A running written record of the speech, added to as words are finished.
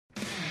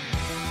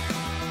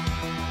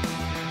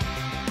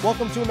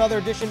Welcome to another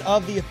edition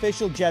of the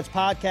Official Jets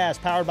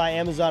podcast, powered by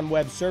Amazon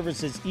Web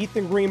Services.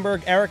 Ethan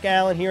Greenberg, Eric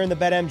Allen here in the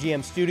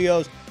BetMGM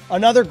studios.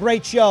 Another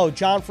great show.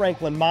 John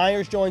Franklin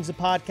Myers joins the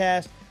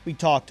podcast. We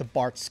talk to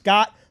Bart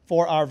Scott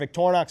for our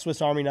Victorinox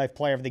Swiss Army Knife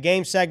Player of the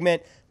Game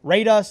segment.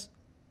 Rate us,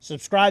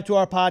 subscribe to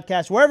our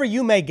podcast, wherever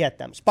you may get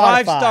them.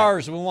 Spotify. 5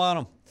 stars, we want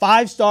them.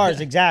 5 stars,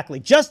 exactly.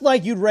 Just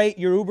like you'd rate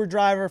your Uber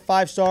driver,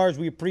 5 stars.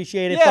 We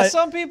appreciate it. Yeah, but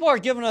some people are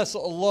giving us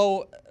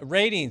low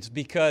ratings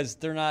because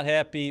they're not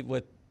happy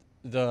with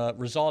the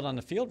result on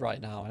the field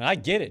right now. And I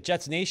get it.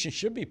 Jets Nation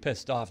should be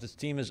pissed off. This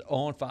team is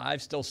 0-5,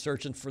 still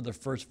searching for their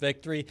first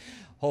victory.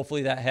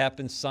 Hopefully that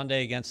happens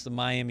Sunday against the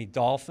Miami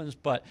Dolphins.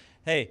 But,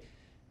 hey,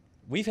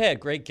 we've had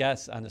great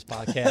guests on this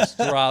podcast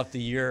throughout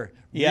the year.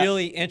 Yeah.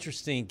 Really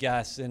interesting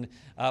guests. And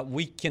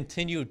we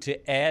continue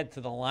to add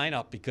to the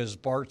lineup because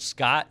Bart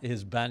Scott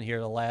has been here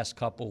the last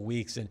couple of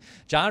weeks. And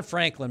John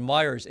Franklin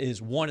Myers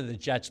is one of the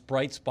Jets'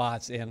 bright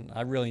spots. And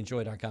I really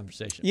enjoyed our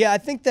conversation. Yeah, I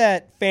think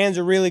that fans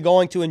are really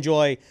going to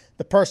enjoy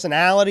the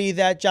personality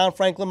that John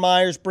Franklin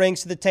Myers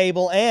brings to the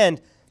table.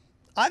 And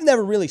I've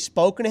never really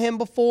spoken to him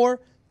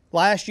before.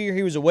 Last year,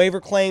 he was a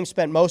waiver claim,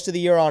 spent most of the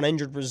year on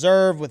injured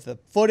reserve with a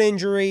foot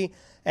injury.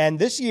 And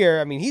this year,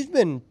 I mean, he's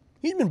been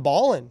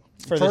balling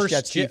for this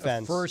Jets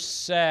defense.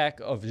 First sack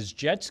of his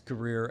Jets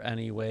career,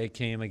 anyway,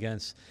 came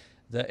against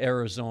the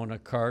Arizona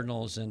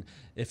Cardinals. And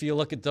if you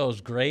look at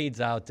those grades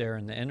out there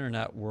in the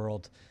internet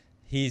world,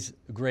 he's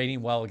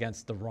grading well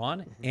against the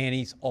run, and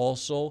he's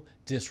also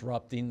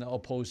disrupting the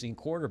opposing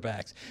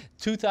quarterbacks.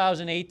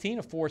 2018,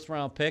 a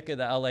 4th-round pick of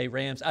the L.A.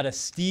 Rams out of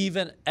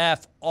Stephen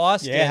F.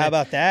 Austin. Yeah, how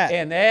about that?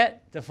 And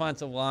that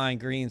defensive line,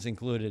 greens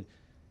included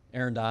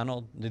Aaron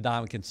Donald,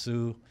 Ndamukong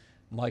Suh,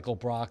 Michael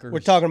Brockers. We're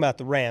talking about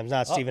the Rams,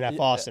 not Stephen F.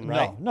 Austin,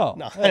 right? No.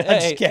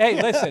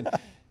 Hey, listen.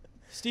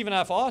 Stephen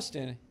F.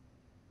 Austin,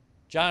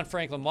 John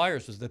Franklin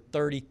Myers was the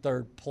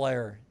 33rd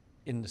player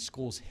in the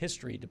school's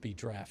history to be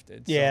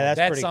drafted. Yeah, so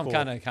that's some cool.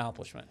 kind of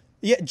accomplishment.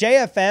 Yeah,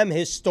 JFM,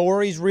 his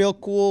story's real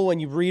cool when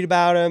you read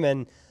about him.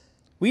 And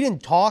we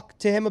didn't talk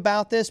to him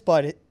about this,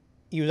 but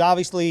he was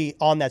obviously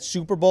on that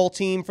Super Bowl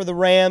team for the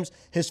Rams.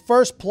 His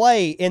first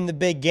play in the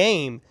big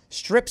game,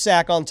 strip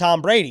sack on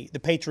Tom Brady.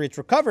 The Patriots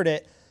recovered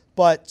it.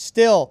 But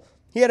still,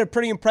 he had a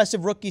pretty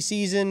impressive rookie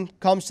season,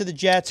 comes to the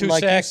Jets. 2 and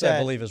like sacks, you said, I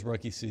believe, his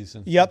rookie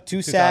season. Yep,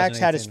 2 sacks.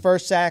 Had his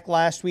first sack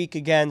last week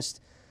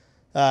against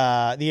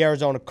the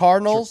Arizona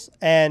Cardinals. Sure.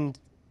 And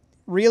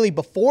really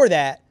before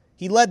that,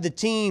 he led the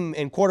team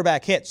in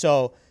quarterback hits.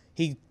 So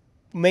he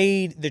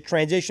made the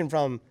transition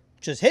from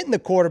just hitting the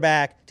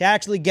quarterback to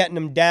actually getting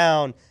him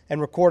down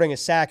and recording a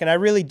sack. And I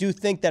really do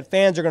think that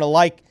fans are going to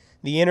like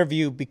the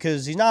interview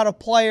because he's not a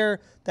player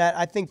that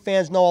I think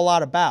fans know a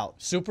lot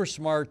about. Super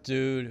smart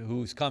dude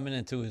who's coming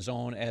into his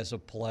own as a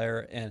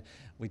player. And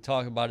we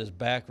talk about his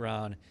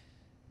background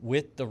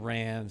with the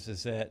Rams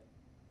is that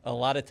a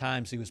lot of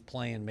times he was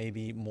playing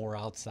maybe more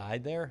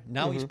outside there.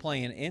 Now he's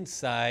playing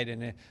inside.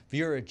 And if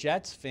you're a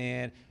Jets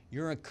fan,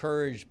 you're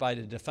encouraged by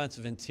the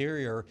defensive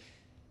interior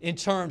in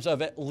terms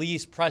of at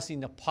least pressing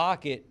the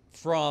pocket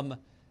from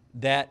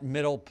that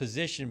middle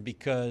position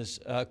because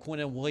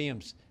Quinnen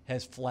Williams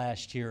has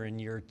flashed here in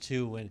year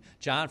 2, and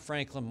John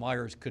Franklin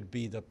Myers could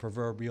be the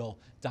proverbial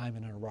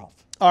diamond in the rough.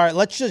 All right,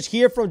 let's just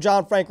hear from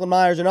John Franklin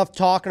Myers. Enough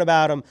talking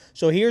about him.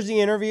 So here's the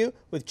interview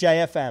with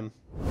JFM.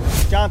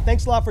 John,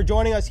 thanks a lot for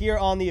joining us here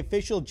on the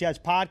Official Jets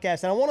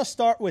podcast. And I want to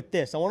start with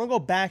this. I want to go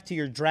back to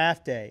your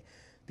draft day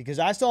because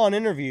I saw an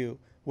interview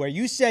where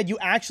you said you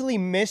actually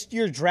missed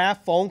your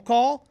draft phone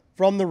call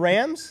from the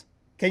Rams.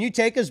 Can you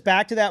take us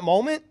back to that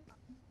moment?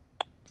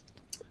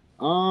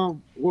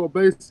 Well,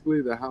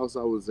 basically the house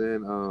I was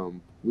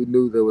in, we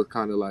knew there was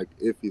kind of like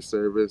iffy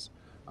service.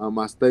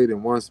 I stayed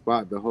in one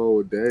spot the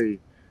whole day.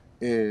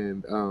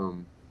 And,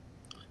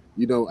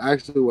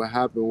 actually what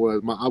happened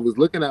was I was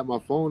looking at my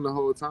phone the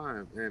whole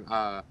time and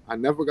I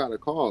never got a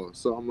call.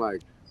 So I'm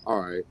like,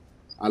 all right.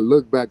 I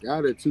look back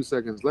at it 2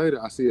 seconds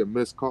later. I see a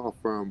missed call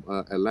from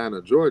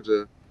Atlanta,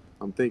 Georgia.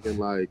 I'm thinking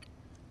like,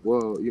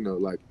 well,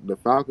 like the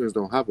Falcons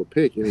don't have a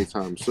pick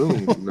anytime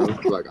soon.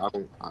 Like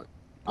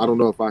I don't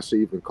know if I should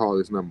even call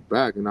this number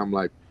back. And I'm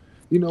like,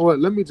 you know what?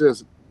 Let me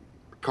just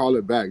call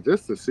it back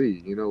just to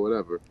see,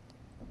 whatever.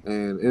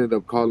 And ended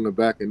up calling it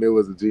back, and there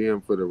was a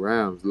GM for the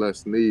Rams, Les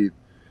Snead.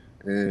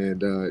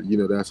 And,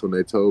 that's when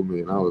they told me.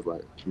 And I was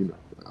like,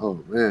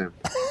 oh, man,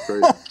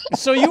 crazy.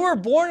 So you were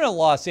born in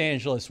Los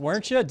Angeles,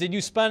 weren't you? Did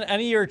you spend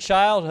any of your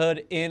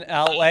childhood in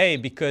L.A.?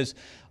 Because,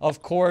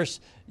 of course,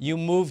 you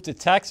moved to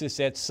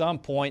Texas at some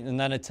point and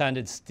then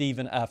attended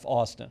Stephen F.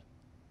 Austin.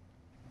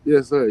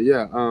 Yes, sir.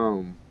 Yeah.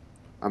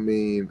 I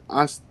mean,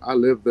 I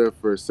lived there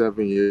for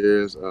 7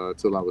 years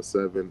till I was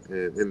 7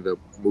 and ended up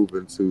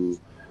moving to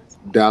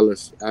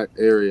Dallas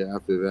area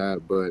after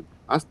that. But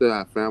I still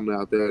have family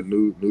out there,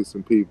 knew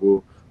some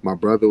people. My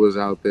brother was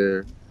out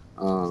there.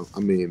 So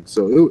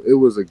it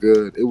was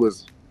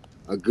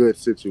a good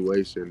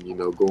situation,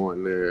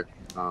 going there.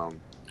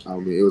 I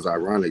mean, it was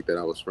ironic that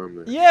I was from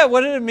there. Yeah,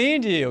 what did it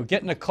mean to you,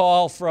 getting a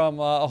call from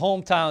a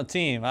hometown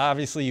team?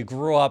 Obviously, you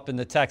grew up in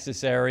the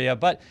Texas area,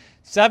 but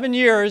 7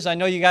 years, I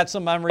know you got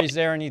some memories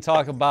there, and you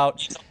talk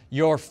about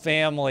your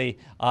family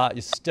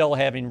still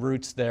having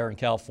roots there in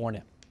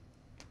California.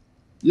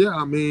 Yeah,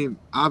 I mean,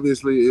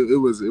 obviously it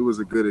was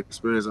a good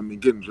experience. I mean,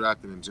 getting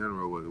drafted in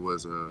general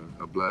was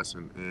a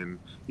blessing, and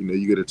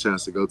you get a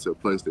chance to go to a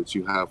place that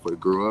you halfway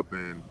grew up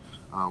in,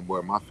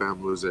 where my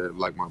family was at.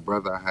 Like my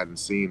brother, I hadn't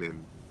seen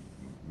in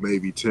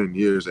maybe 10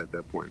 years at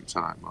that point in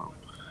time.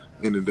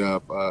 Ended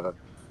up,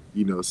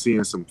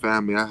 seeing some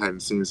family I hadn't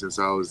seen since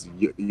I was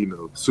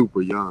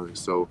super young.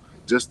 So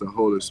just the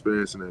whole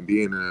experience and then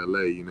being in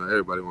LA,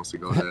 everybody wants to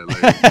go to LA.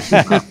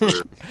 Not for,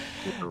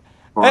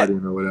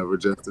 partying or whatever,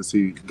 just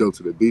to go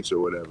to the beach or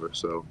whatever.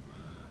 So,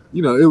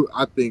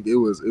 I think it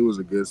was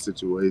a good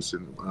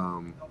situation. I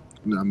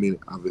mean,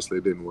 obviously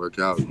it didn't work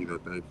out.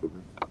 Thankfully,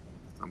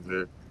 I'm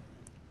here.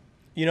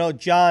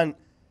 John,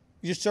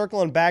 just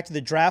circling back to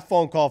the draft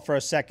phone call for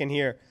a second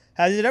here.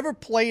 Has it ever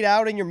played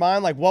out in your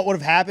mind, like what would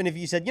have happened if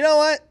you said, you know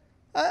what,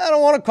 I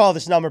don't want to call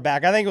this number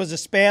back. I think it was a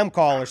spam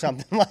call or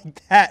something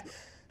like that.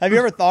 Have you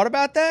ever thought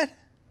about that?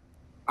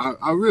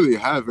 I really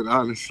haven't,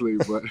 honestly,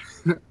 but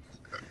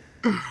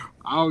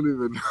I don't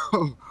even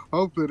know.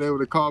 Hopefully they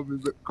would have called me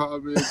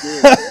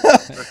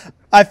again.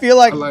 I feel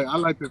like I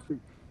like to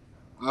think.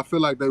 I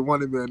feel like they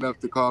wanted me enough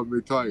to call me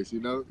twice.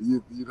 You'd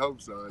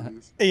hope so at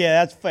least. Yeah,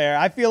 that's fair.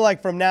 I feel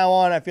like from now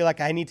on, I feel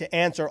like I need to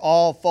answer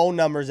all phone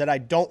numbers that I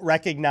don't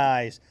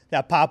recognize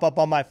that pop up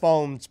on my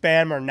phone,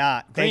 spam or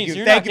not. Thank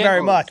you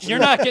very much. You're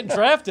not getting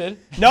drafted.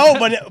 No,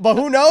 but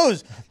who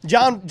knows?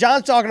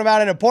 John's talking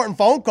about an important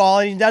phone call,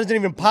 and he doesn't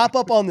even pop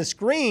up on the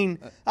screen.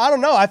 I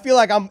don't know. I feel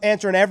like I'm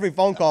answering every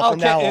phone call from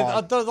now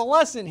on. The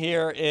lesson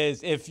here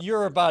is if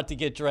you're about to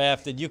get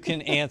drafted, you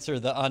can answer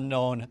the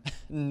unknown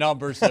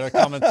numbers that are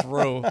coming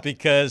through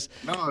because.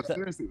 No,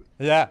 seriously.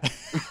 Yeah.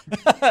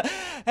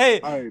 Hey.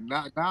 All right,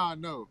 now I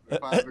know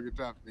if I ever get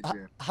drafted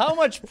again. How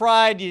much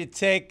pride do you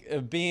take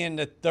of being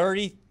the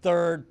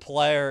 33rd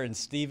player in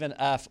Stephen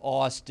F.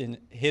 Austin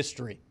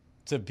history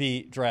to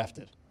be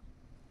drafted?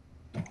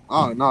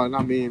 Oh, no,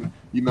 I mean,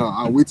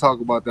 we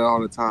talk about that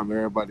all the time.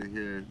 Everybody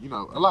here,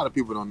 a lot of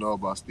people don't know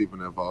about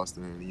Stephen F.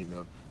 Austin.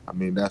 And, I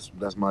mean, that's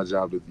my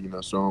job to,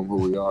 show them who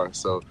we are.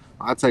 So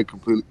I take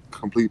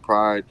complete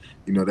pride.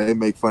 They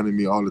make fun of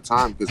me all the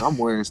time because I'm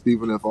wearing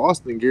Stephen F.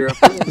 Austin gear.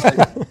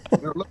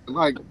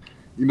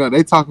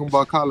 They talking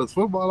about college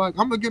football. Like,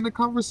 I'm going to get in the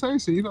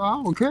conversation.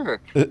 I don't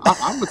care.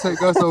 I'm going to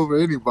take us over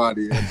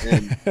anybody.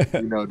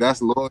 And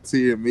that's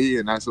loyalty in me.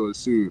 And that's what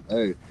shoot.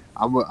 Hey,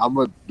 I'm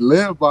going to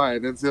live by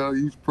it until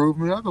you prove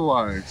me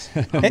otherwise.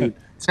 I mean,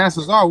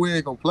 chances are we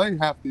ain't going to play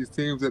half these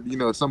teams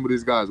that, some of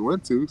these guys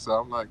went to. So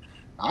I'm like,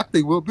 I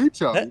think we'll beat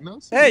y'all,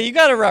 So, hey, you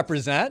got to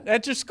represent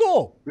at your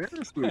school.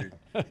 Seriously.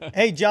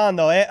 Hey, John,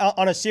 though,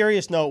 on a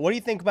serious note, what do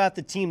you think about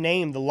the team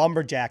name, the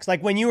Lumberjacks?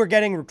 Like, when you were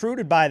getting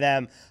recruited by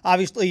them,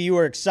 obviously you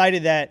were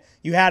excited that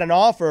you had an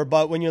offer,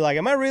 but when you're like,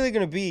 am I really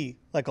going to be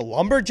like a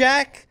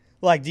lumberjack?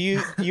 Like, do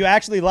you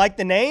actually like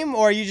the name,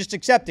 or you just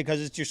accept it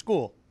because it's your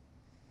school?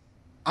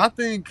 I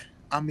think,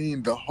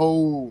 the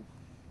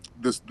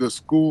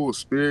school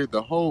spirit,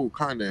 the whole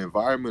kind of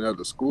environment of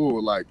the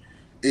school, like,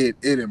 it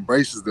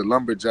embraces the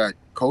lumberjack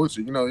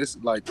culture. It's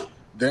like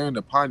they're in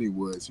the Piney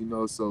Woods,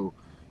 so,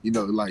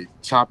 like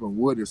chopping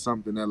wood is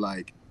something that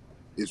like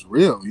is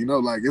real,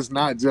 like it's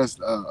not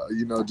just,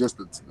 just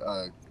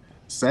a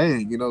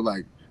saying,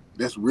 like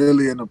that's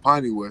really in the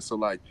Piney Woods. So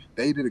like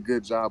they did a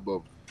good job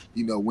of,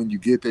 when you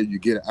get there, you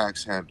get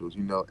axe handles,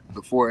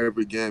 before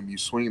every game, you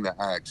swing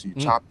the axe, you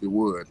chop the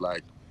wood.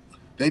 Like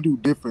they do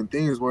different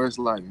things where it's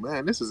like,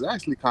 man, this is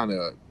actually kind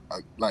of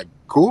like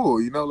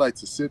cool, like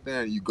to sit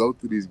there and you go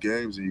through these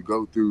games and you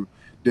go through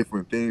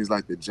different things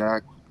like the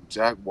jack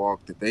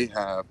walk that they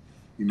have,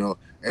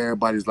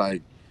 everybody's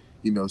like,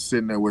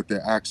 sitting there with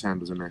their axe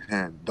handles in their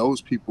hand.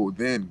 Those people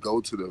then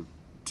go to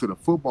the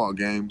football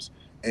games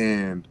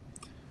and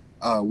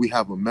we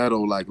have a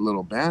metal like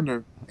little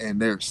banner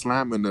and they're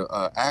slamming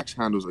the axe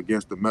handles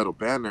against the metal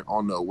banner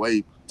on the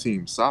away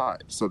team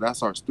side. So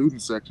that's our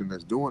student section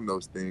that's doing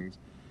those things.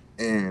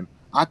 And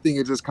I think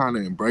it just kind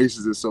of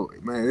embraces it. So,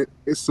 man,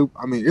 it's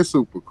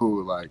super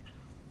cool. Like,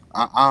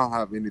 I don't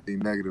have anything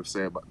negative to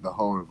say about the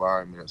whole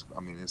environment.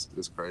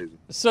 It's crazy.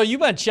 So you've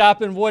been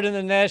chopping wood in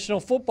the National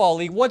Football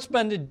League. What's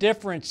been the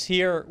difference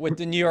here with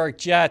the New York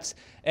Jets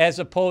as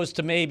opposed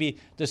to maybe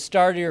the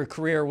start of your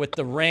career with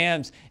the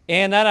Rams?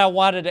 And then I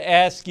wanted to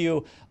ask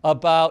you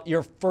about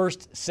your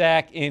first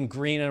sack in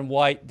green and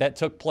white that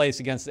took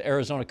place against the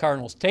Arizona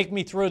Cardinals. Take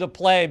me through the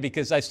play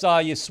because I saw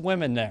you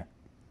swimming there.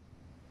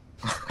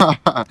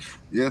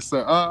 Yes,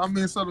 sir.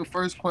 So the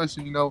first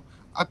question,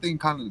 I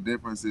think kind of the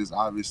difference is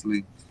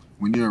obviously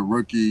when you're a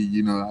rookie,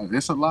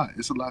 it's a lot.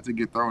 It's a lot to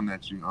get thrown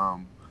at you.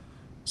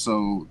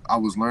 So I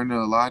was learning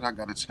a lot. I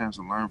got a chance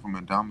to learn from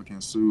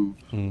Ndamukong Suh,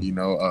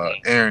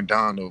 Aaron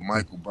Donald,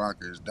 Michael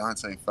Brockers,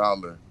 Dante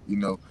Fowler.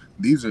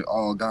 These are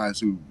all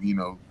guys who,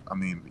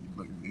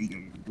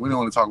 when we don't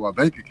want to talk about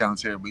bank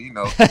accounts here, but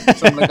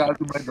some of the guys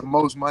who make the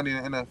most money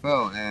in the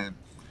NFL, and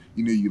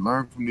you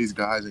learn from these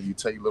guys and you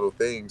take little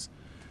things.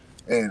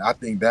 And I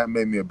think that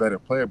made me a better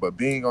player. But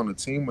being on the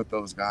team with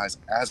those guys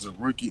as a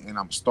rookie, and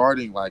I'm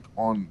starting like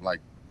on like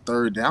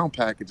third down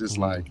packages,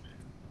 like,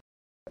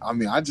 I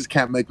mean, I just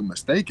can't make a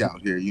mistake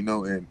out here,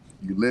 and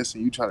you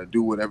listen, you try to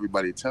do what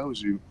everybody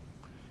tells you.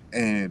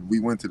 And we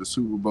went to the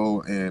Super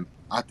Bowl, and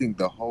I think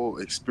the whole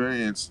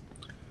experience,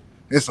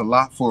 it's a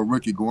lot for a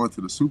rookie going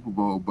to the Super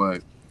Bowl,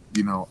 but,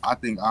 I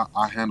think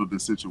I handled the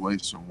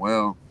situation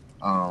well.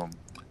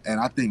 And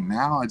I think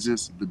now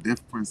the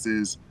difference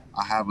is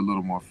I have a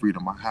little more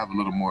freedom. I have a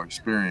little more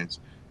experience.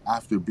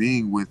 After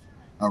being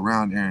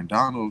around Aaron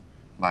Donald,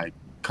 like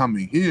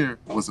coming here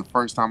was the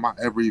first time I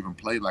ever even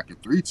played like a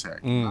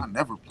 3-tech. I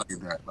never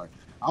played that. Like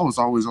I was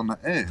always on the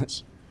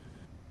edge.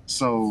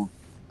 So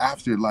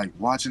after like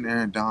watching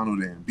Aaron Donald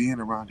and being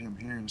around him,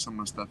 hearing some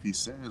of the stuff he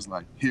says,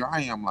 like here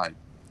I am like,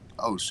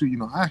 oh shoot,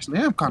 I actually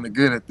am kind of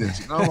good at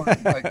this.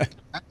 Like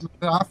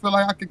I feel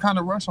like I can kind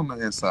of rush on the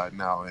inside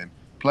now and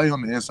play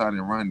on the inside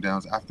and run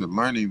downs after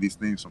learning these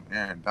things from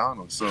Aaron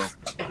Donald. So,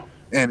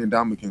 and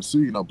Ndamukong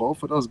Suh,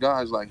 both of those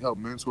guys like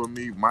helped mentor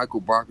me.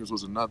 Michael Brockers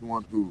was another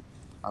one who,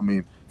 I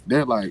mean,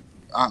 they're like,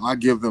 I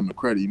give them the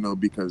credit,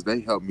 because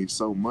they helped me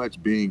so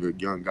much being a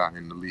young guy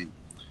in the league.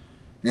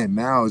 And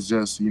now it's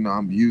just,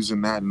 I'm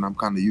using that and I'm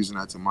kind of using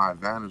that to my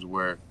advantage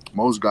where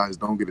most guys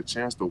don't get a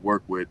chance to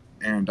work with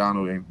Aaron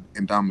Donald and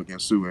Ndamukong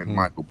Suh and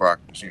Michael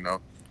Brockers,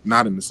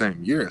 not in the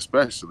same year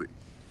especially.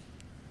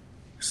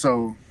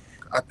 So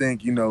I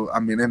think,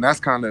 and that's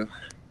kind of,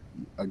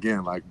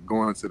 again, like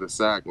going to the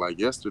sack like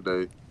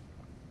yesterday,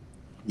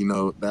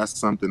 that's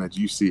something that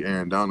you see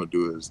Aaron Donald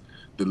do is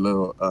the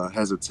little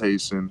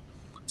hesitation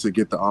to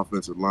get the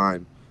offensive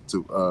line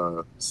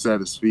to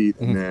set his feet,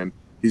 and then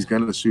he's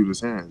going to shoot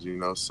his hands,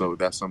 So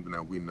that's something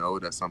that we know.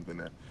 That's something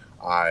that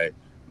I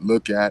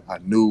look at. I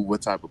knew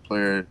what type of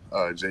player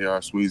J.R.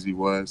 Sweezy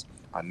was.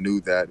 I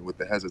knew that with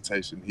the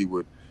hesitation he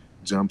would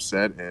jump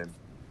set, and,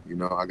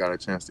 I got a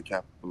chance to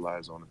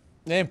capitalize on it.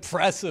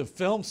 Impressive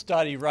film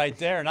study right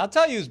there. And I'll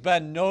tell you who's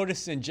been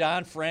noticing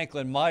John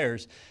Franklin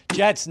Myers,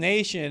 Jets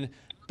Nation,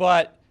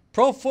 but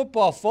Pro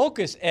Football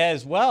Focus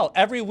as well.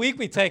 Every week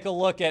we take a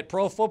look at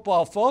Pro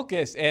Football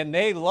Focus, and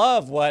they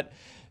love what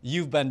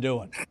you've been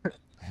doing.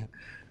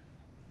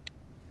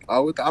 I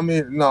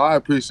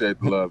appreciate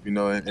the love,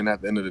 and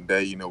at the end of the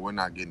day, we're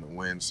not getting a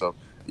win. So,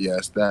 yeah,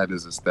 a stat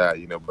is a stat,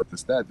 but the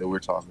stat that we're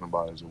talking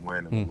about is a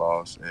win and a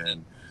loss.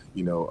 And,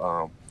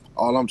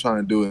 all I'm trying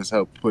to do is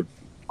help put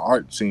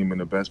our team in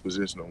the best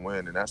position to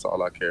win, and that's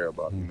all I care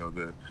about.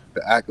 The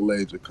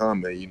accolades that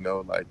come,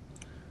 and like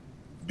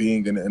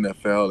being in the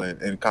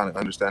NFL and kind of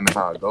understanding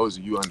how it goes,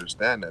 you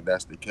understand that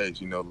that's the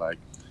case. Like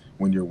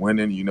when you're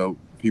winning,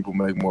 people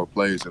make more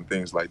plays and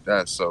things like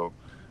that. So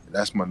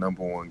that's my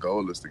number one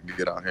goal is to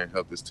get out here and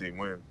help this team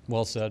win.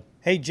 Well said.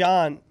 Hey,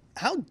 John,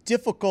 how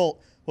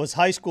difficult was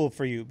high school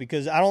for you?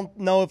 Because I don't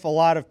know if a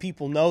lot of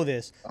people know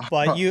this,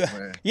 but I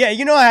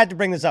had to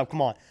bring this up.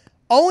 Come on.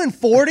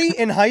 0-40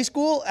 in high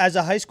school as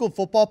a high school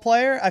football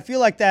player, I feel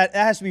like that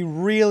has to be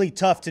really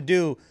tough to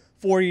do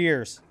 4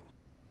 years.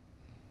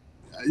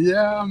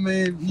 Yeah, I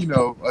mean,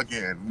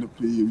 again,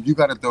 you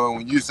got to throw in,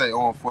 when you say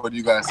 0-40,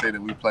 you got to say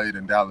that we played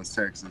in Dallas,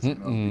 Texas,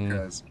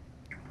 because,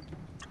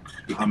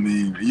 I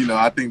mean,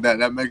 I think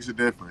that makes a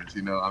difference,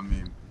 I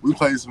mean, we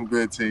played some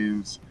good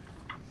teams.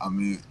 I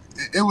mean,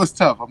 it was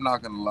tough, I'm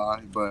not going to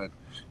lie, but,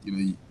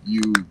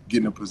 you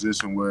get in a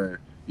position where,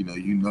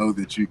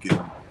 that you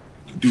can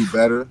do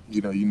better,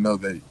 you know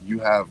that you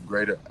have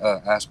greater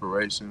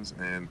aspirations,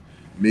 and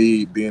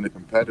me being a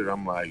competitor,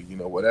 I'm like,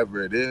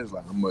 whatever it is,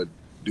 like I'm gonna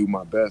do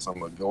my best. I'm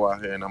gonna go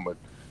out here and I'm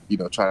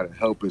gonna try to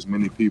help as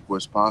many people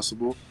as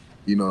possible.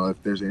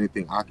 If there's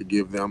anything I could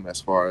give them as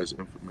far as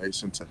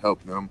information to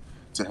help them,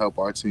 to help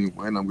our team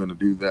win, I'm gonna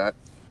do that.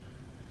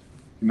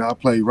 I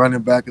play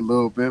running back a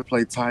little bit,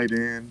 play tight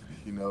end.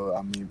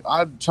 I mean,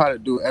 I try to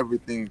do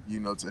everything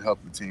to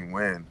help the team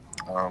win.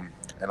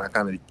 And I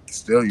kind of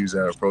still use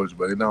that approach,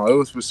 but it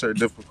was for sure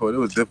difficult. It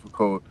was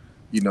difficult,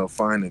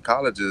 finding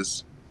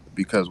colleges,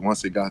 because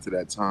once it got to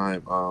that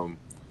time,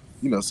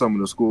 some of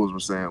the schools were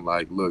saying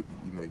like, look,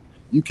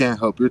 you can't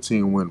help your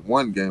team win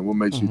one game. What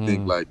makes you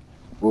think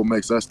what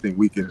makes us think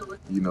we can,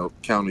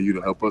 count on you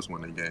to help us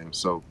win a game?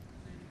 So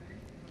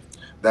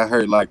that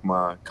hurt like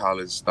my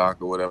college stock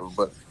or whatever,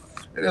 but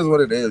it is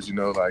what it is,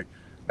 like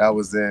that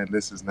was then,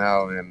 this is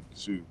now, and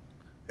shoot.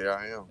 Here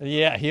I am.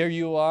 Yeah, here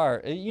you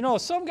are.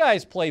 Some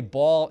guys play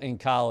ball in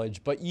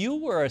college, but you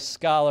were a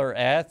scholar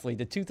athlete,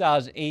 the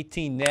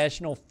 2018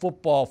 National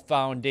Football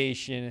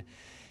Foundation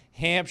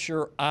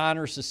Hampshire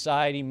Honor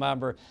Society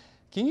member.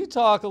 Can you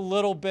talk a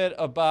little bit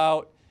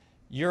about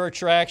your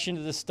attraction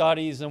to the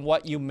studies and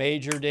what you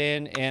majored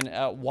in,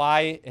 and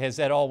why has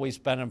that always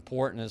been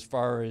important as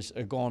far as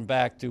going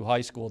back to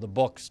high school, the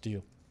books to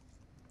you?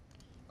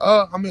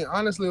 I mean,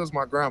 honestly, it was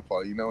my grandpa,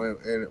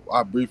 and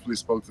I briefly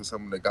spoke to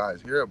some of the guys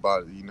here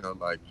about it,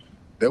 like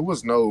there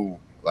was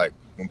no, like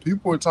when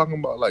people were talking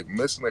about like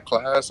missing a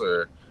class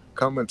or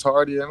coming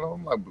tardy. And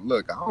I'm like,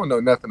 look, I don't know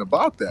nothing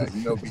about that,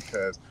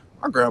 because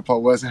my grandpa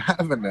wasn't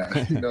having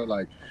that,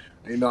 like,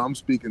 I'm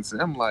speaking to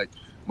him like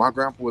my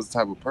grandpa was the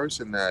type of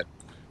person that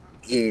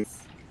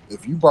if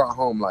you brought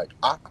home, like,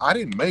 I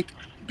didn't make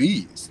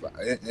bees,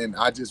 and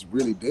I just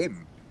really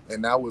didn't.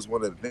 And that was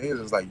one of the things,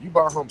 is like, you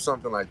brought home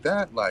something like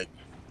that, like,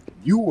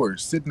 you were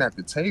sitting at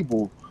the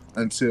table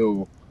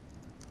until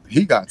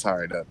he got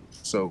tired of it.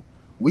 So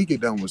we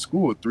get done with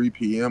school at 3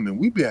 p.m. and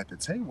we be at the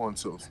table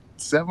until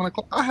 7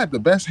 o'clock. I had the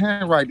best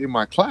handwriting in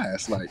my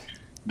class. Like,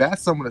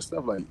 that's some of the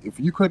stuff. Like, if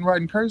you couldn't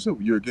write in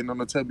cursive, you were getting on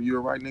the table, you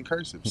were writing in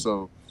cursive.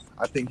 So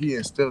I think he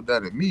instilled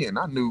that in me. And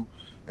I knew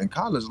in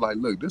college, like,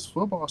 look, this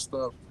football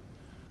stuff,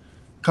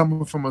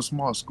 coming from a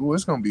small school,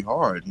 it's going to be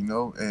hard,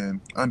 and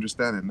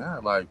understanding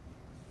that, like,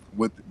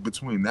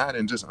 between that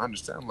and just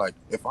understand, like,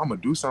 if I'm gonna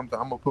do something,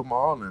 I'm gonna put my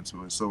all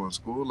into it. So in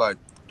school, like,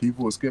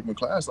 people were skipping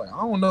class, like,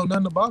 I don't know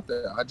nothing about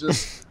that.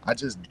 I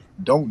just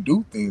don't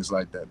do things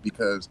like that,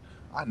 because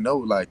I know,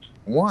 like,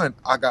 one,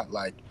 I got,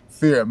 like,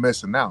 fear of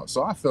missing out.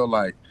 So I feel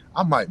like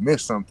I might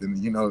miss something,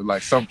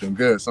 like something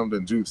good,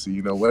 something juicy,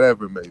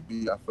 whatever it may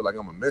be. I feel like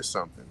I'm gonna miss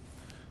something,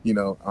 you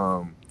know.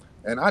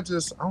 And I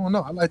don't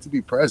know. I like to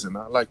be present.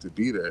 I like to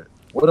be there.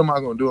 What am I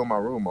gonna do in my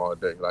room all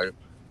day? Like,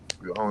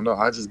 I don't know.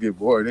 I just get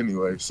bored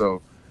anyway.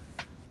 So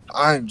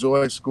I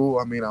enjoy school.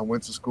 I mean, I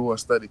went to school. I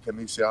studied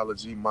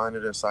kinesiology,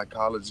 minored in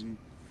psychology.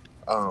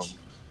 Um,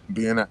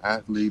 Being an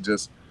athlete,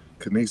 just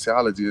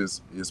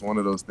kinesiology is one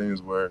of those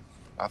things where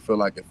I feel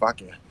like if I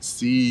can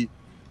see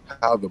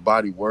how the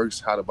body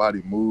works, how the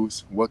body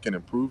moves, what can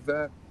improve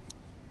that,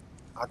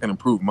 I can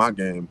improve my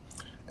game.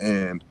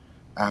 And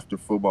after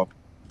football,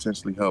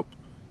 potentially help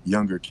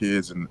younger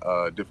kids and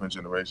different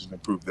generations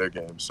improve their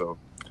game. So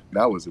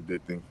that was a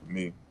big thing for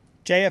me.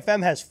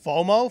 JFM has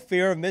FOMO,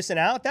 fear of missing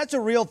out. That's a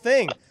real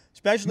thing,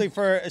 especially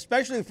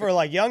for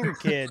like younger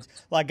kids,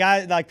 like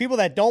guys, like people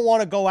that don't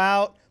want to go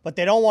out, but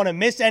they don't want to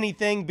miss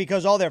anything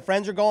because all their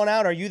friends are going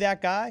out. Are you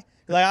that guy?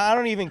 Like, I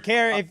don't even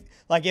care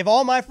if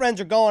all my friends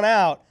are going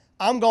out,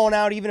 I'm going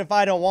out even if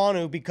I don't want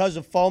to because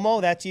of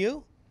FOMO. That's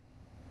you?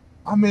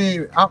 I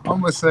mean, I'm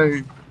gonna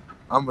say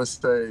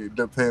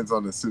depends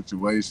on the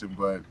situation,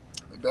 but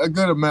a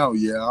good amount,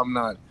 yeah. I'm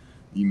not,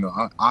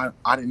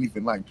 I didn't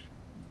even like.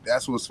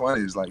 That's what's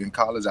funny is, like, in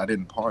college I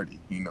didn't party,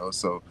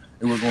 so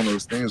it was one of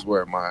those things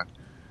where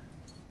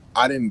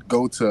I didn't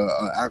go to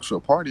an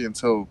actual party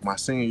until my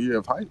senior year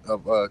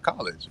of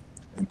college,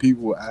 and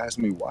people would ask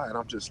me why, and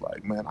I'm just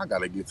like, man, I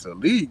gotta get to the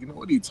league.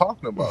 What are you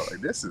talking about?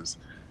 Like, this is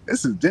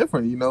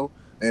different,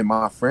 And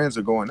my friends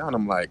are going out.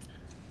 I'm like,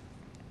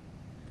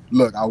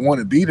 look, I want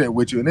to be there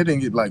with you. And it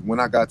didn't get, like, when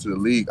I got to the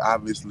league,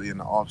 obviously in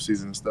the off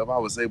season and stuff, I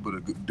was able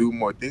to do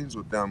more things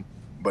with them.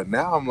 But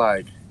now I'm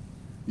like,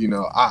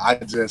 I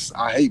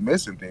hate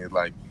missing things.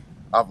 Like,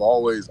 I've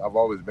always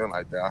been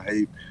like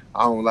that.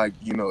 I don't like,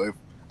 if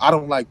I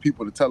don't like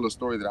people to tell a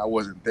story that I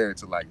wasn't there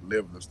to, like,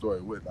 live the story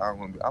with. I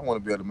want to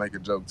be able to make a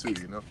joke too,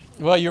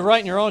 Well, you're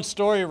writing your own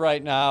story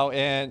right now,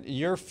 and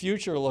your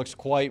future looks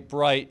quite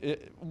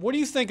bright. What do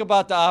you think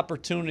about the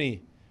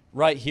opportunity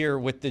right here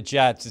with the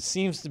Jets? It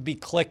seems to be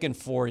clicking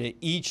for you.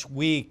 Each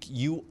week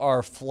you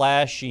are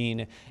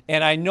flashing,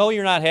 and I know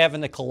you're not having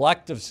the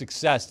collective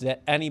success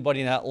that anybody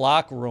in that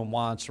locker room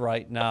wants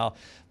right now,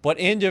 but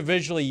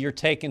individually you're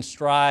taking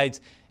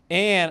strides,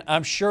 and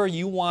I'm sure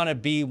you want to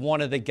be one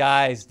of the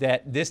guys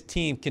that this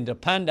team can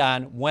depend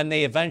on when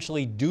they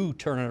eventually do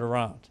turn it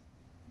around.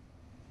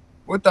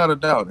 Without a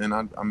doubt. And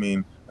I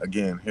mean,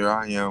 again, here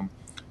I am,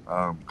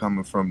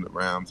 coming from the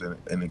Rams,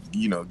 and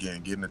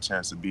again, getting a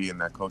chance to be in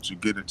that culture,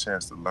 get a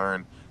chance to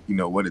learn,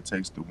 what it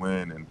takes to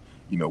win, and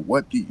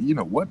what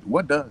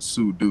does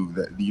Sue do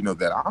that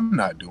that I'm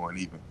not doing,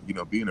 even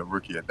being a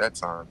rookie at that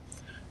time.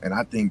 And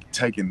I think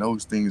taking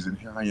those things, and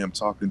here I am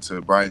talking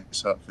to Bryce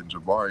Huff and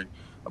Jabari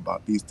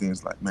about these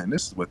things, like, man,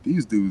 this is what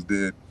these dudes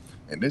did,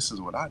 and this is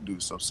what I do.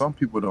 So some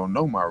people don't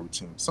know my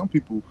routine. Some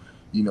people,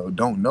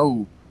 don't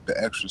know the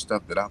extra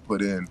stuff that I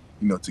put in,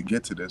 to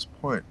get to this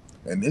point.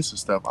 And this is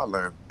stuff I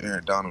learned from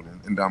Aaron Donald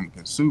and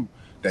Ndamukong Suh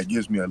that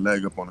gives me a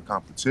leg up on the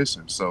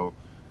competition. So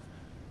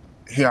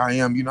here I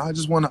am, I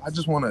just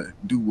wanna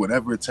do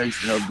whatever it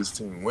takes to help this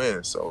team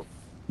win. So,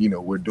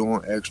 we're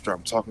doing extra.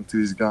 I'm talking to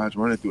these guys,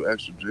 running through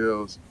extra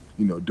drills,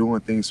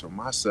 doing things for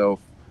myself,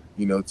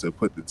 to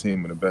put the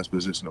team in the best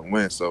position to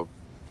win. So,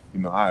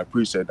 I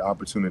appreciate the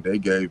opportunity they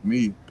gave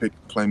me,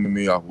 claiming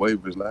me off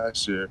waivers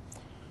last year.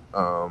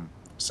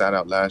 Sat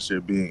out last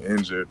year being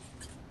injured.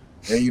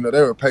 And,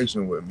 they were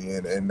patient with me,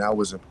 and that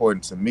was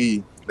important to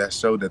me. That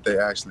showed that they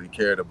actually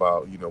cared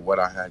about, what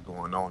I had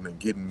going on and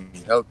getting me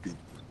healthy.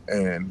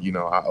 And,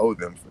 I owe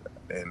them for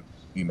that. And,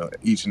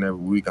 each and every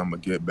week I'm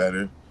going to get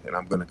better, and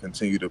I'm going to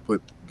continue to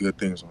put good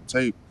things on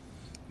tape,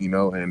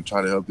 and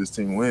try to help this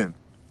team win.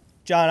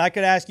 John, I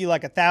could ask you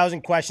like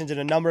 1,000 questions in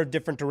a number of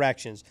different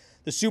directions.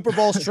 The Super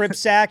Bowl strip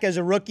sack as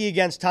a rookie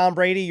against Tom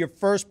Brady, your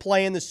first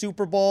play in the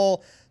Super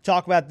Bowl.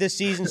 Talk about this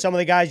season, some of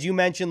the guys you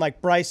mentioned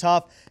like Bryce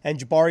Huff and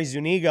Jabari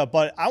Zuniga,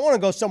 but I want to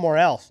go somewhere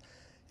else.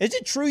 Is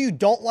it true you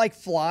don't like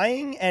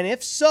flying? And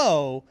if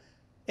so,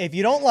 if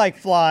you don't like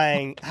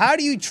flying, how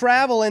do you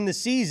travel in the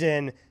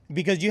season?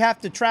 Because you have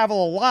to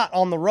travel a lot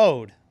on the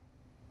road.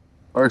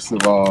 First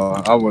of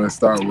all, I want to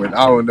start with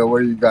I don't know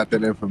where you got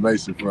that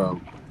information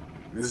from.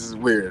 This is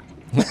weird.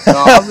 No,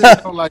 I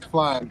really don't like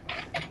flying.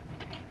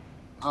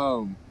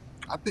 I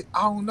think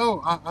I don't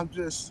know. I'm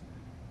just.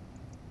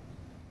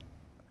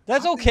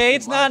 That's okay.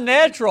 It's not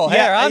natural.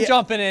 Yeah, Here, I'm yeah.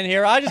 jumping in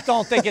here. I just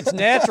don't think it's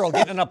natural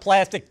getting in a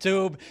plastic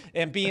tube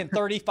and being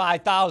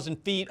 35,000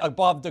 feet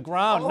above the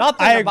ground.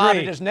 Nothing I about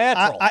agree. it is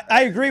natural.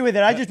 I agree with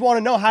it. I just want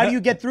to know, how do you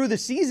get through the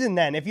season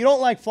then? If you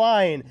don't like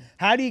flying,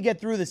 how do you get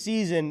through the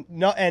season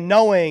and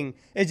knowing,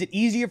 is it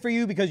easier for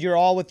you because you're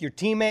all with your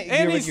teammate?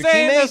 and you're he's with your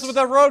saying teammates? this with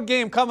a road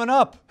game coming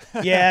up.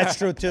 Yeah, that's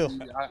true too.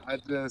 I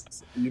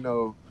just,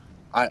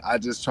 I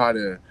just try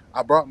to.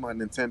 I brought my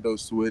Nintendo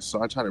Switch,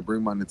 so I try to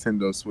bring my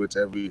Nintendo Switch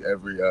every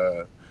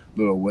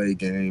little away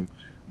game.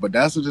 But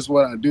that's just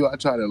what I do. I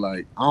try to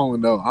I don't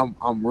know. I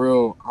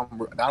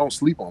don't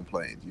sleep on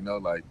planes.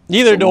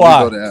 Neither do when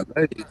I. we go to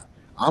LA,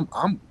 I'm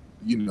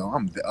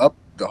up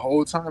the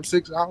whole time,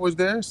 6 hours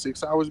there,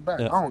 6 hours back.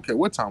 Yeah. I don't care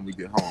what time we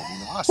get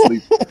home.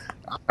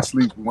 I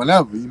sleep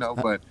whenever.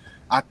 But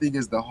I think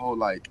it's the whole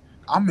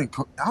I'm in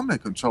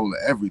control of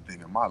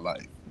everything in my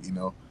life.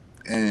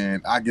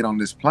 And I get on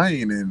this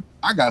plane and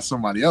I got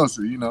somebody else.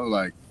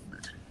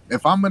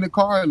 If I'm in the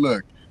car,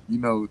 look,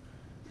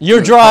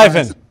 You're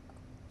driving.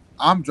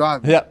 I'm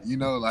driving. Yeah.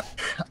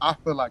 I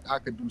feel like I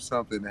could do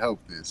something to help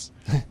this,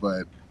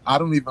 but I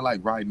don't even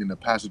like riding in the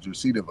passenger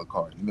seat of a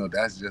car.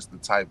 That's just the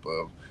type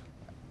of.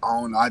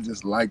 I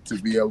just like to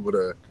be able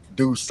to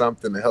do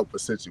something to help a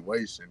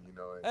situation.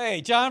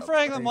 Hey, John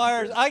Franklin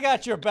Myers, I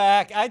got your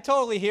back. I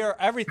totally hear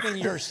everything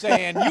you're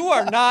saying. You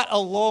are not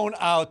alone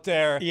out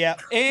there. Yeah.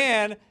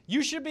 And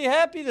you should be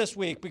happy this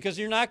week because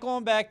you're not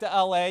going back to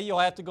L.A. You'll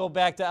have to go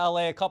back to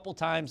L.A. a couple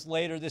times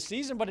later this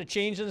season, but a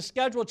change in the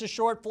schedule. It's a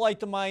short flight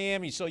to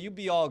Miami, so you'll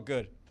be all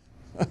good.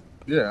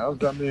 Yeah,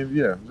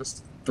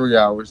 just 3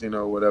 hours,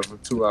 whatever,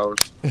 2 hours.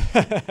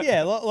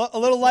 Yeah, a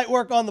little light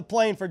work on the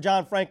plane for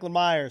John Franklin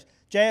Myers.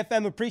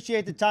 JFM,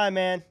 appreciate the time,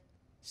 man.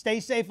 Stay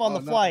safe on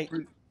the flight.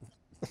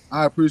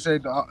 I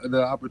appreciate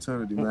the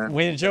opportunity, man.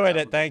 We enjoyed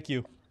it. Thank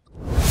you.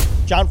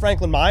 John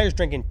Franklin Myers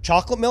drinking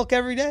chocolate milk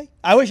every day?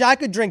 I wish I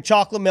could drink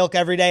chocolate milk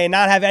every day and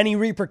not have any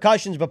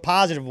repercussions but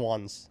positive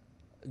ones.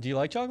 Do you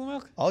like chocolate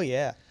milk? Oh,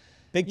 yeah.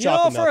 Big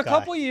chocolate milk for a guy.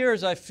 couple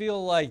years, I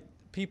feel like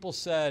people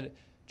said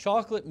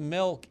chocolate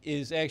milk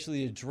is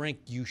actually a drink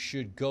you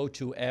should go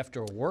to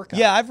after a workout.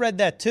 Yeah, I've read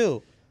that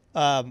too.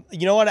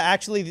 You know what?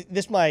 Actually,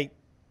 this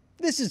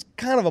is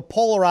kind of a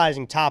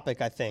polarizing topic,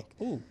 I think.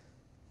 Ooh.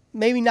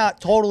 Maybe not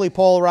totally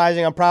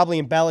polarizing. I'm probably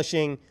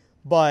embellishing,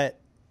 but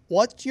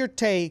what's your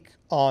take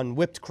on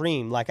whipped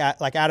cream, like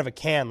out of a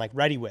can, like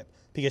Ready Whip?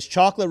 Because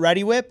chocolate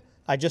Ready Whip,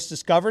 I just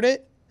discovered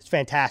it. It's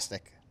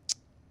fantastic.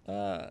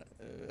 On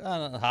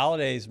the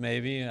holidays,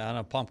 maybe on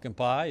a pumpkin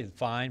pie,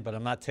 fine, but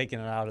I'm not taking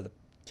it out of the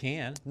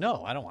can.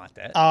 No, I don't want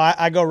that.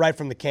 I go right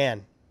from the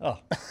can. Oh,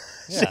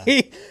 yeah.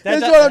 See,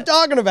 that's what I'm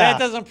talking That about.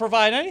 doesn't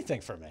provide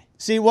anything for me.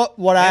 See what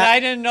And I I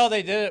didn't know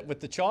they did it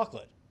with the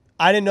chocolate.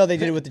 I didn't know they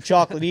did it with the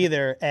chocolate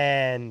either.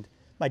 And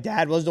my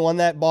dad was the one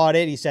that bought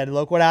it. He said,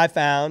 "Look what I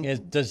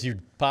found." Does your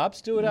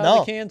pops do it out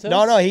of the can too?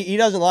 No. He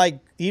doesn't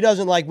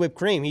like whipped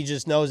cream. He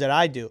just knows that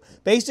I do.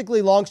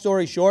 Basically, long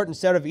story short,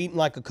 instead of eating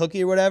like a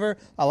cookie or whatever,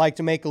 I like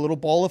to make a little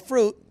bowl of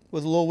fruit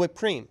with a little whipped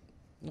cream.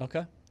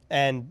 Okay.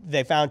 And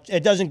they found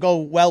it doesn't go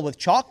well with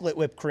chocolate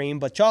whipped cream,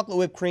 but chocolate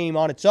whipped cream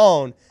on its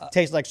own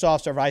tastes like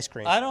soft serve ice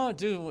cream. I don't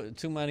do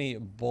too many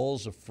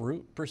bowls of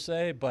fruit per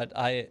se, but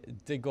I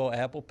did go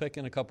apple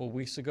picking a couple of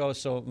weeks ago.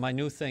 So my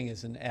new thing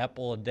is an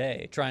apple a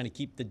day, trying to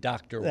keep the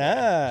doctor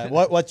away.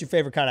 What's your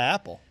favorite kind of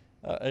apple?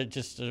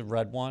 Just a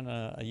red one.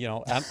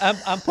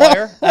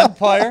 Empire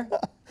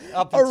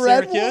up in A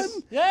red Syracuse.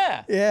 one?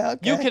 Yeah. Yeah,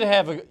 okay. You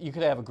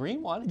could have a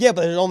green one. Yeah,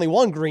 but there's only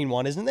one green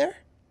one, isn't there?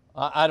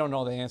 I don't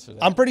know the answer to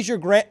that. I'm pretty sure,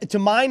 to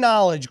my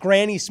knowledge,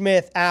 Granny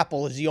Smith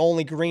apple is the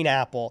only green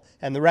apple,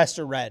 and the rest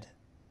are red.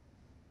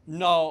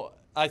 No,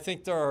 I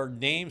think there are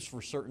names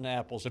for certain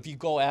apples. If you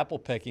go apple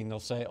picking, they'll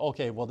say,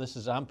 okay, well, this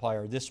is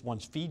Empire. This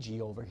one's Fiji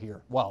over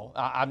here. Well,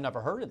 I've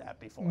never heard of that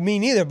before. Me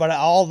neither, but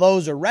all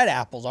those are red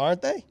apples,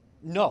 aren't they?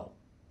 No.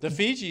 The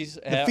Fijis.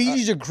 The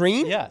Fijis are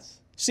green? Yes.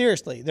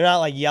 Seriously, they're not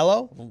like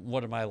yellow?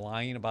 What, am I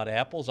lying about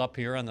apples up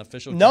here on the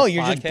official No, Jets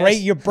you're podcast?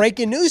 just you're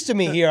breaking news to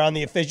me here on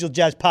the official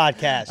Jets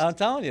podcast. I'm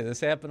telling you,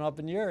 this happened up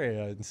in your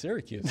area in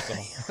Syracuse.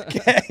 So.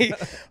 Okay.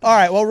 All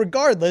right. Well,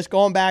 regardless,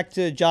 going back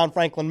to John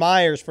Franklin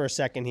Myers for a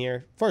second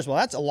here. First of all,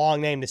 that's a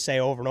long name to say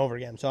over and over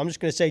again. So I'm just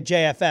going to say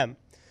JFM.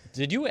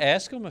 Did you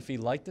ask him if he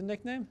liked the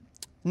nickname?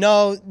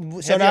 No.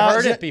 So Have you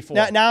heard it before?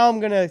 Now I'm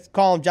going to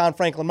call him John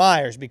Franklin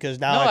Myers because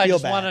now I feel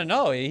just bad. want to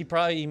know.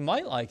 He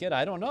might like it.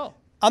 I don't know.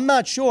 I'm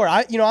not sure.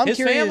 I'm His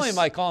curious. family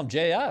might call him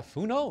JF.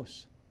 Who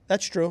knows?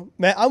 That's true.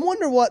 Man, I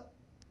wonder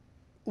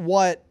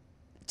what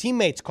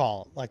teammates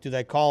call him. Like, do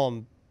they call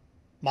him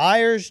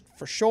Myers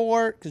for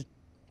short? Because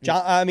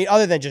John,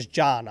 other than just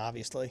John,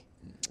 obviously.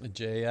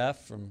 JF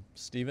from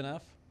Stephen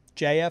F.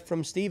 JF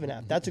from Steven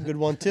F. That's a good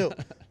one too.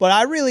 But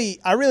I really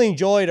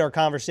enjoyed our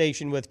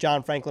conversation with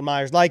John Franklin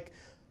Myers, like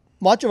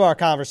much of our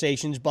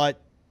conversations,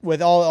 but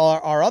with all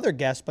our other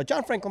guests. But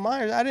John Franklin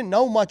Myers, I didn't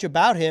know much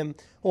about him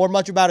or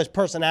much about his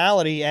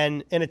personality.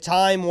 And in a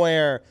time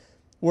where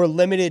we're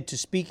limited to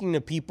speaking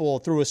to people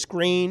through a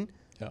screen,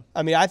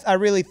 I mean, I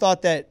really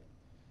thought that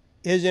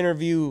his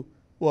interview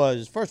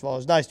was, first of all, it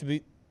was nice to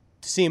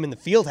see him in the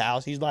field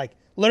house. He's like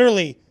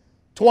literally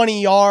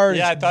 20 yards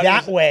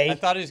way. I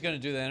thought he was going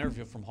to do the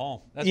interview from home.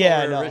 That's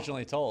what we were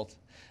originally told.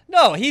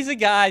 No, he's a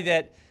guy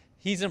that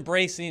he's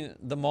embracing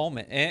the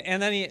moment.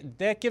 And then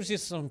that gives you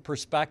some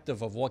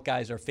perspective of what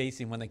guys are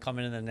facing when they come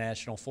into the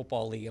National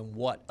Football League and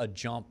what a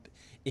jump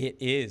it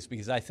is.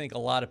 Because I think a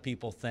lot of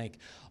people think,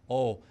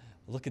 oh,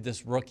 look at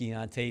this rookie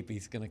on tape.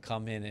 He's going to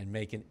come in and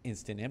make an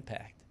instant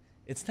impact.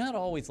 It's not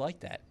always like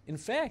that. In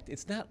fact,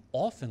 it's not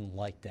often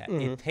like that.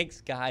 It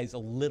takes guys a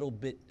little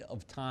bit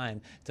of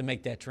time to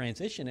make that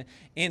transition.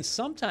 And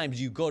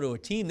sometimes you go to a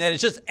team that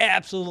is just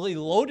absolutely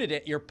loaded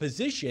at your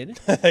position.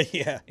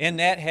 And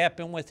that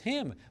happened with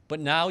him. But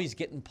now he's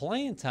getting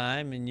playing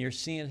time, and you're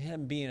seeing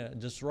him being a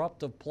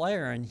disruptive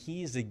player, and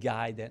he's a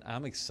guy that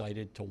I'm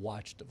excited to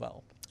watch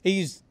develop.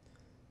 He's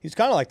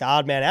kind of like the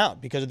odd man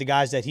out because of the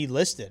guys that he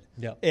listed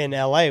in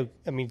L.A.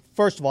 I mean,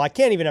 first of all, I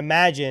can't even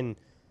imagine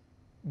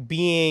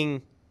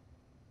being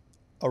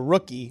a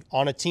rookie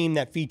on a team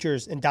that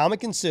features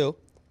Ndamukong Suh,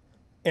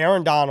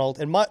 Aaron Donald,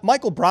 and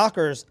Michael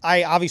Brockers.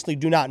 I obviously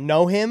do not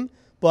know him,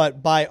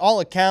 but by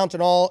all accounts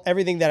and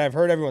everything that I've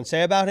heard everyone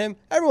say about him,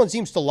 everyone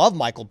seems to love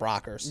Michael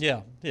Brockers.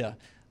 Yeah.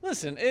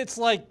 Listen, it's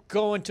like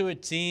going to a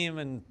team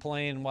and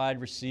playing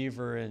wide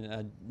receiver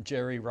and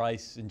Jerry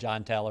Rice and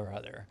John Taylor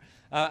are there.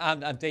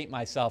 I'm dating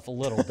myself a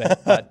little bit,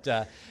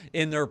 but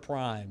in their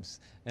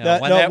primes.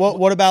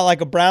 What about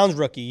like a Browns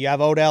rookie? You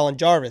have Odell and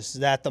Jarvis.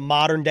 Is that the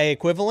modern day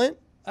equivalent?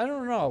 I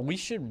don't know. We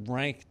should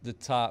rank the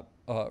top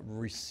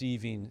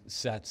receiving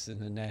sets in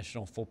the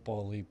National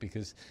Football League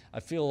because I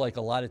feel like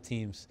a lot of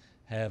teams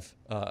have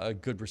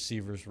good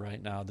receivers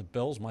right now. The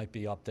Bills might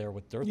be up there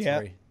with their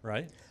three,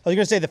 right? I was going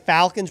to say the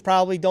Falcons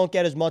probably don't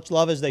get as much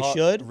love as they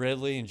should.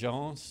 Ridley and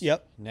Jones?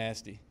 Yep.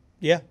 Nasty.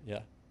 Yeah.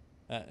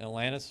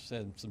 Atlanta's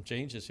had some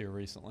changes here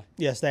recently.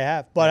 Yes, they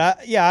have. But,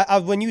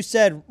 when you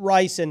said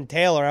Rice and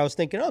Taylor, I was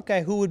thinking,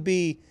 okay, who would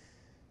be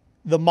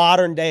the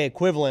modern-day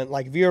equivalent?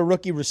 Like, if you're a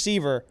rookie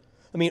receiver,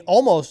 I mean,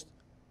 almost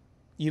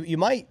you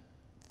might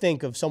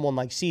think of someone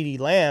like CeeDee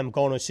Lamb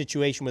going to a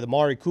situation with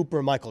Amari Cooper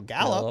and Michael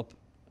Gallup.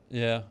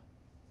 Yeah.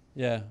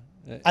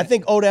 I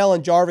think Odell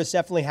and Jarvis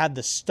definitely had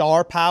the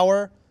star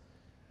power.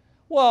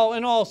 Well,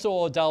 and also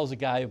Odell's a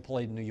guy who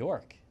played in New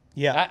York.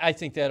 Yeah. I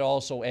think that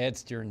also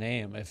adds to your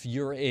name. If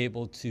you're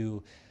able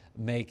to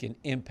make an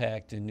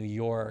impact in New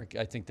York,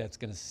 I think that's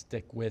going to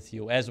stick with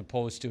you, as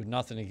opposed to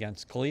nothing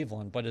against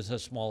Cleveland, but it's a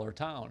smaller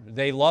town.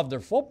 They love their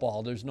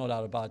football. There's no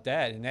doubt about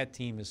that. And that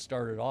team has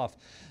started off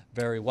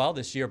very well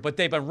this year, but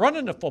they've been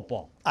running the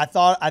football.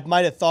 I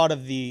might have thought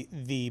of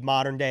the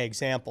modern day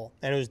example,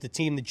 and it was the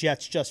team the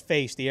Jets just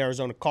faced, the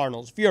Arizona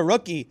Cardinals. If you're a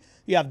rookie,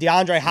 you have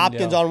DeAndre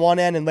Hopkins on one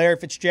end and Larry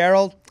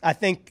Fitzgerald. I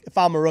think if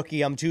I'm a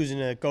rookie, I'm choosing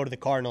to go to the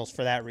Cardinals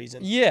for that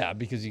reason. Yeah,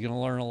 because you're going to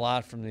learn a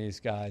lot from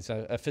these guys.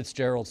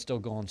 Fitzgerald's still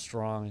going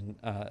strong,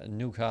 and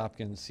Nuke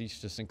Hopkins,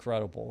 he's just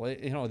incredible.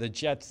 The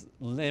Jets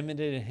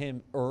limited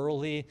him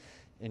early.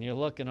 And you're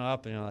looking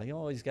up, and you're like,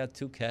 oh, he's got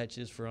 2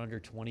 catches for under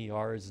 20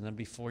 yards. And then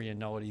before you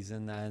know it, he's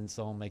in the end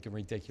zone making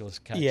ridiculous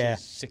catches. Yeah.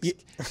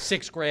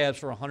 Six grabs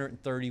for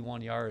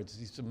 131 yards.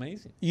 He's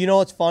amazing. You know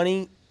what's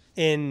funny?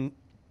 In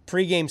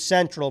Pregame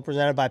Central,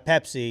 presented by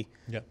Pepsi,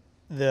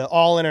 the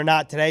All In or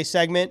Not Today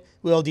segment,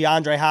 will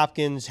DeAndre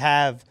Hopkins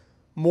have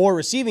more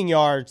receiving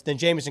yards than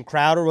Jamison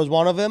Crowder was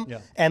one of them? Yeah.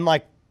 And,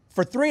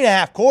 for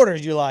 3.5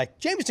 quarters, you're like,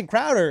 Jamison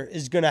Crowder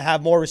is going to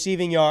have more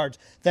receiving yards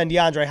than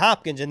DeAndre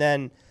Hopkins. And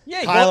then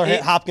Tyler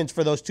hit Hopkins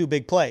for those 2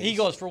 big plays. He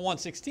goes for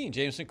 116.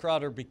 Jamison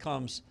Crowder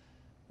becomes,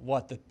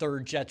 the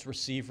third Jets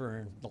receiver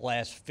in the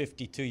last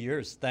 52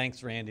 years.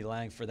 Thanks, Randy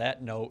Lang, for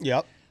that note.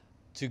 Yep.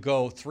 To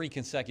go 3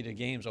 consecutive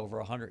games over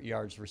 100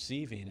 yards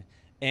receiving.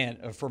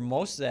 And for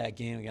most of that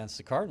game against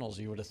the Cardinals,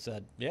 you would have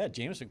said,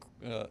 Jamison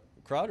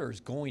Crowder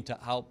is going to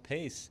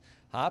outpace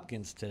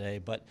Hopkins today.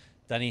 But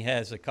then he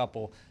has a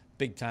couple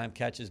big-time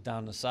catches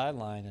down the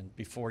sideline, and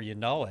before you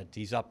know it,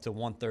 he's up to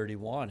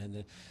 131. And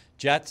the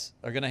Jets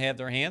are going to have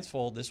their hands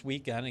full this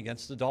weekend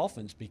against the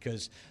Dolphins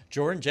because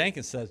Jordan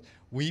Jenkins says,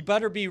 we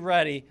better be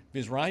ready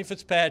because Ryan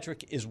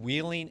Fitzpatrick is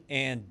wheeling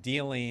and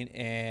dealing,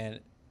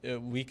 and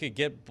we could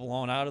get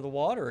blown out of the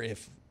water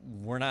if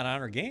we're not on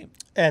our game.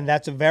 And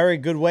that's a very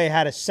good way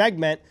how to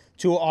segment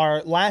to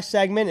our last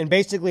segment and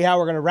basically how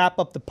we're going to wrap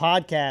up the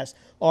podcast.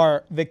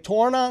 Our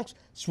Victorinox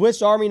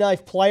Swiss Army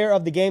Knife Player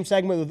of the Game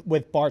segment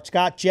with Bart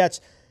Scott. Jets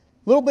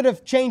little bit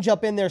of change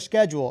up in their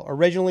schedule.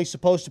 Originally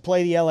supposed to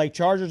play the LA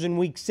Chargers in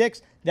week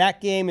 6.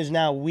 That game is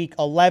now week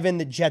 11.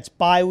 The Jets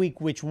bye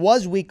week, which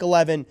was week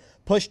 11,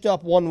 pushed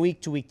up 1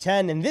 week to week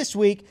 10. And this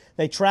week,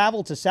 they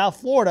travel to South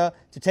Florida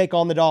to take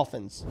on the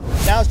Dolphins.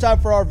 Now it's time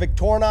for our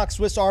Victorinox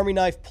Swiss Army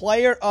Knife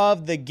player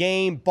of the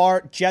game.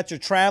 Bart, Jets are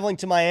traveling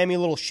to Miami. A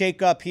little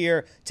shake-up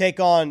here. Take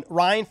on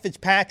Ryan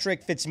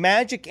Fitzpatrick,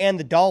 Fitzmagic, and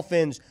the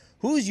Dolphins.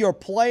 Who's your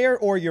player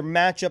or your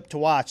matchup to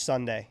watch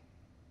Sunday?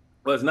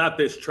 Well, it's not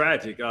this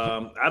tragic.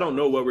 I don't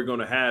know what we're going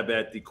to have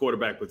at the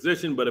quarterback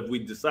position, but if we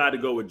decide to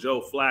go with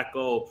Joe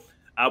Flacco,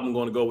 I'm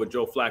going to go with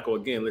Joe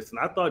Flacco again. Listen,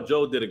 I thought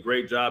Joe did a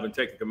great job in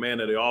taking command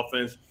of the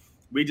offense.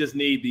 We just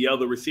need the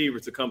other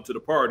receivers to come to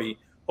the party.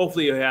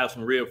 Hopefully he'll have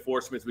some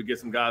reinforcements. We get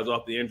some guys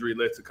off the injury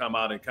list to come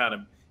out and kind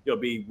of,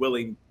 be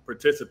willing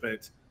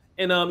participants.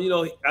 And,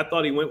 I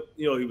thought he went,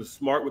 he was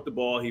smart with the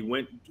ball. He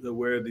went to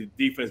where the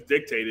defense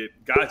dictated.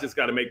 Guys just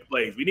got to make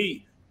plays.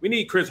 We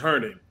need Chris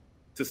Herndon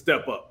to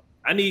step up.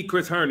 I need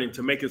Chris Herndon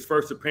to make his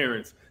first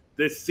appearance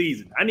this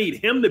season. I need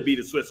him to be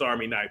the Swiss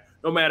Army knife,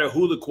 no matter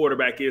who the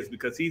quarterback is,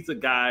 because he's a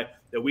guy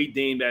that we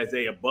deemed as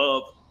a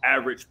above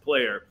average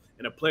player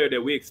and a player that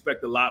we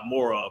expect a lot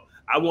more of.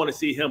 I want to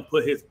see him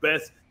put his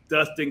best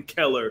Dustin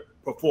Keller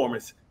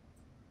performance.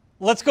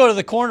 Let's go to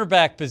the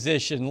cornerback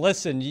position.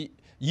 Listen,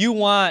 you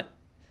want,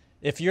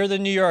 if you're the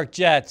New York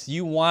Jets,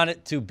 you want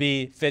it to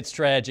be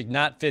Fitztragic,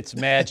 not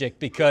Fitzmagic,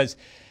 because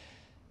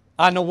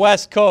on the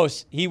West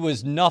Coast, he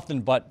was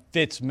nothing but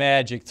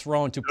Fitzmagic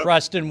thrown to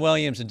Preston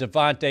Williams and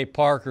Devontae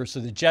Parker. So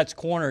the Jets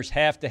corners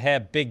have to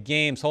have big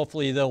games.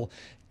 Hopefully they'll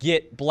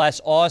get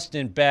Bless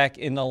Austin back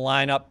in the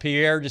lineup.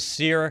 Pierre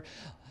Desir,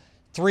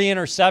 3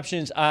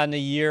 interceptions on the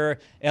year.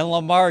 And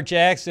Lamar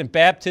Jackson,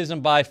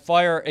 baptism by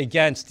fire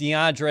against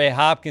DeAndre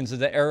Hopkins of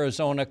the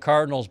Arizona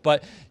Cardinals.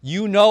 But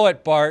you know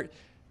it, Bart.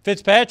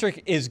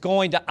 Fitzpatrick is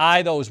going to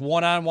eye those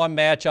one-on-one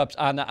matchups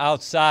on the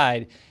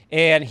outside,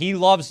 and he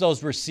loves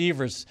those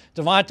receivers.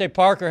 Devontae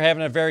Parker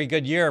having a very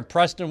good year, and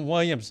Preston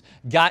Williams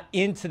got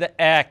into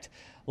the act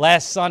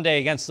last Sunday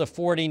against the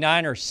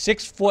 49ers,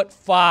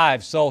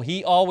 6'5", so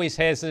he always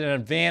has an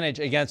advantage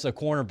against a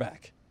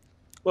cornerback.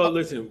 Well,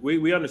 listen,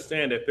 we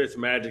understand that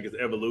Fitzmagic is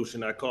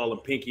evolution. I call him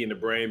Pinky in the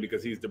brain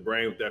because he's the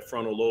brain with that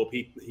frontal lobe.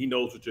 He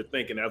knows what you're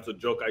thinking. That was a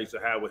joke I used to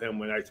have with him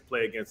when I used to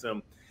play against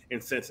him in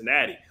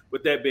Cincinnati.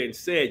 With that being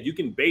said, you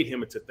can bait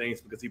him into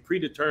things because he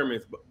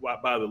predetermines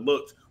by the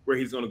looks where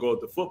he's going to go with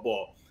the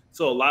football.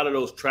 So a lot of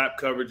those trap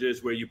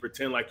coverages where you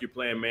pretend like you're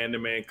playing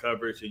man-to-man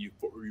coverage and you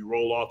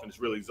roll off and it's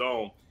really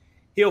zone,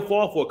 he'll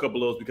fall for a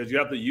couple of those because you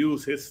have to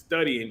use his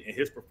study and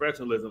his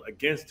professionalism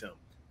against him.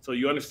 So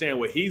you understand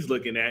what he's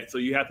looking at. So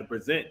you have to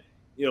present,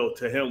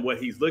 to him what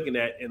he's looking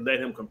at and let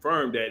him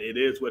confirm that it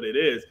is what it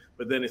is,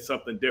 but then it's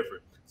something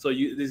different. So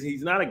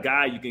he's not a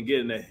guy you can get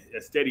in a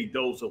steady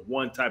dose of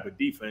one type of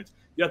defense.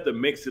 You have to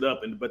mix it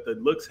up, but the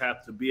looks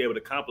have to be able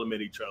to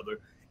complement each other.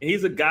 And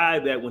he's a guy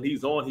that when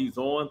he's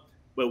on.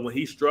 But when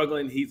he's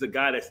struggling, he's a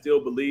guy that still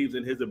believes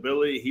in his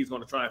ability. He's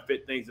going to try and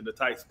fit things into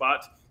tight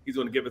spots. He's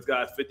going to give his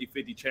guys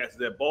 50-50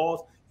 chances at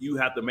balls. You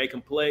have to make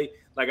him play.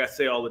 Like I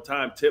say all the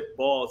time, tip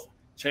balls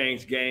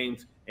change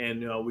games.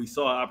 And we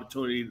saw an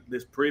opportunity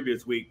this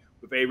previous week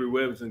with Avery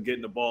Williamson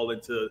getting the ball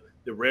into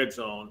the red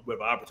zone with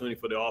an opportunity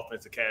for the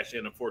offense to cash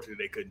in. Unfortunately,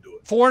 they couldn't do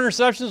it. 4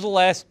 interceptions the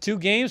last 2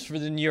 games for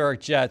the New York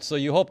Jets, so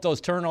you hope those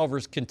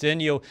turnovers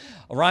continue.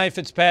 Ryan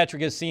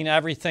Fitzpatrick has seen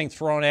everything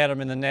thrown at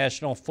him in the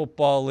National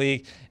Football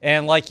League,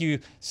 and like you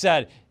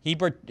said,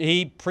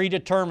 he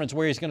predetermines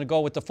where he's going to go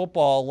with the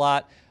football a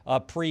lot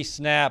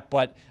pre-snap,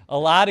 but a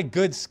lot of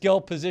good skill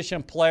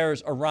position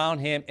players around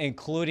him,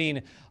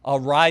 including a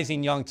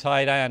rising young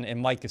tight end in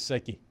Mike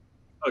Gesicki.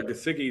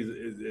 Gesicki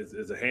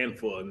is a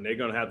handful, and they're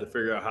going to have to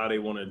figure out how they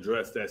want to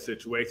address that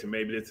situation.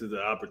 Maybe this is an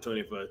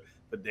opportunity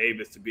for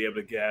Davis to be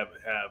able to have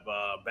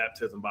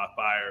baptism by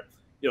fire,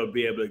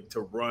 be able to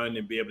run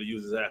and be able to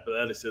use his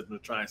athleticism to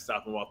try and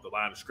stop him off the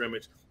line of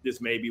scrimmage.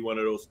 This may be one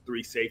of those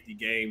 3 safety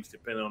games,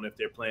 depending on if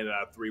they're playing it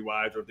out 3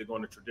 wides or if they're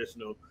going to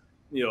traditional,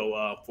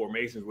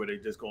 formations where they're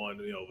just going,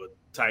 with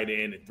tight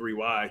end and 3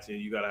 wides, and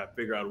you got to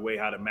figure out a way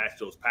how to match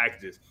those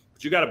packages.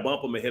 But you got to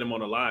bump him and hit him on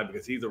the line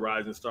because he's a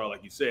rising star,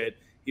 like you said.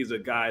 He's a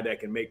guy that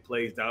can make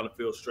plays down the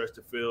field, stretch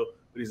the field,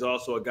 but he's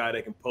also a guy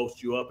that can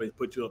post you up and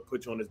put you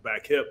on his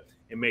back hip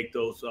and make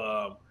those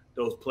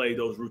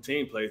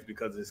routine plays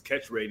because his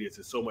catch radius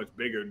is so much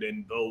bigger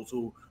than those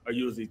who are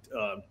usually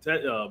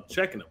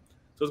checking him.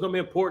 So it's going to be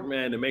important,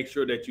 man, to make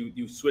sure that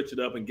you switch it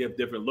up and give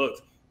different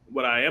looks.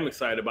 What I am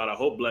excited about, I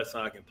hope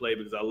Blesson can play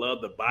because I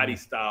love the body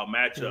style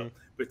matchup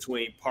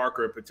between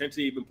Parker and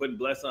potentially even putting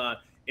Blesson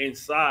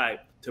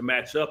inside to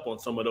match up on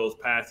some of those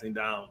passing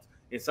downs.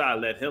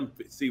 Inside, let him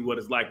see what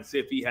it's like and see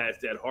if he has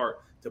that heart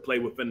to play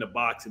within the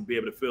box and be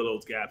able to fill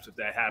those gaps if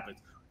that happens.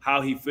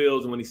 How he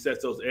feels when he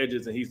sets those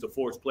edges and he's the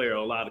force player,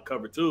 a lot of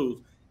cover twos,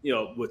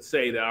 would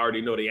say that I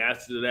already know the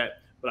answer to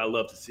that, but I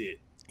love to see it.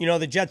 You know,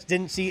 the Jets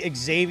didn't see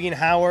Xavier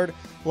Howard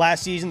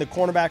last season, the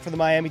cornerback for the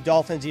Miami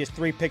Dolphins. He has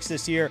 3 picks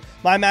this year.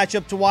 My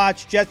matchup to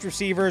watch, Jets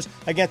receivers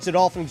against the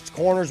Dolphins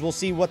corners. We'll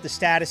see what the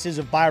status is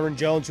of Byron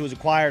Jones, who was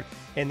acquired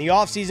in the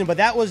offseason. But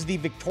that was the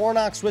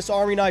Victorinox Swiss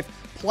Army Knife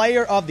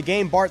player of the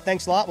game. Bart,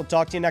 thanks a lot. We'll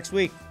talk to you next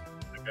week.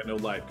 I got no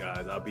life,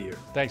 guys. I'll be here.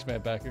 Thanks,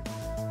 Matt Becker.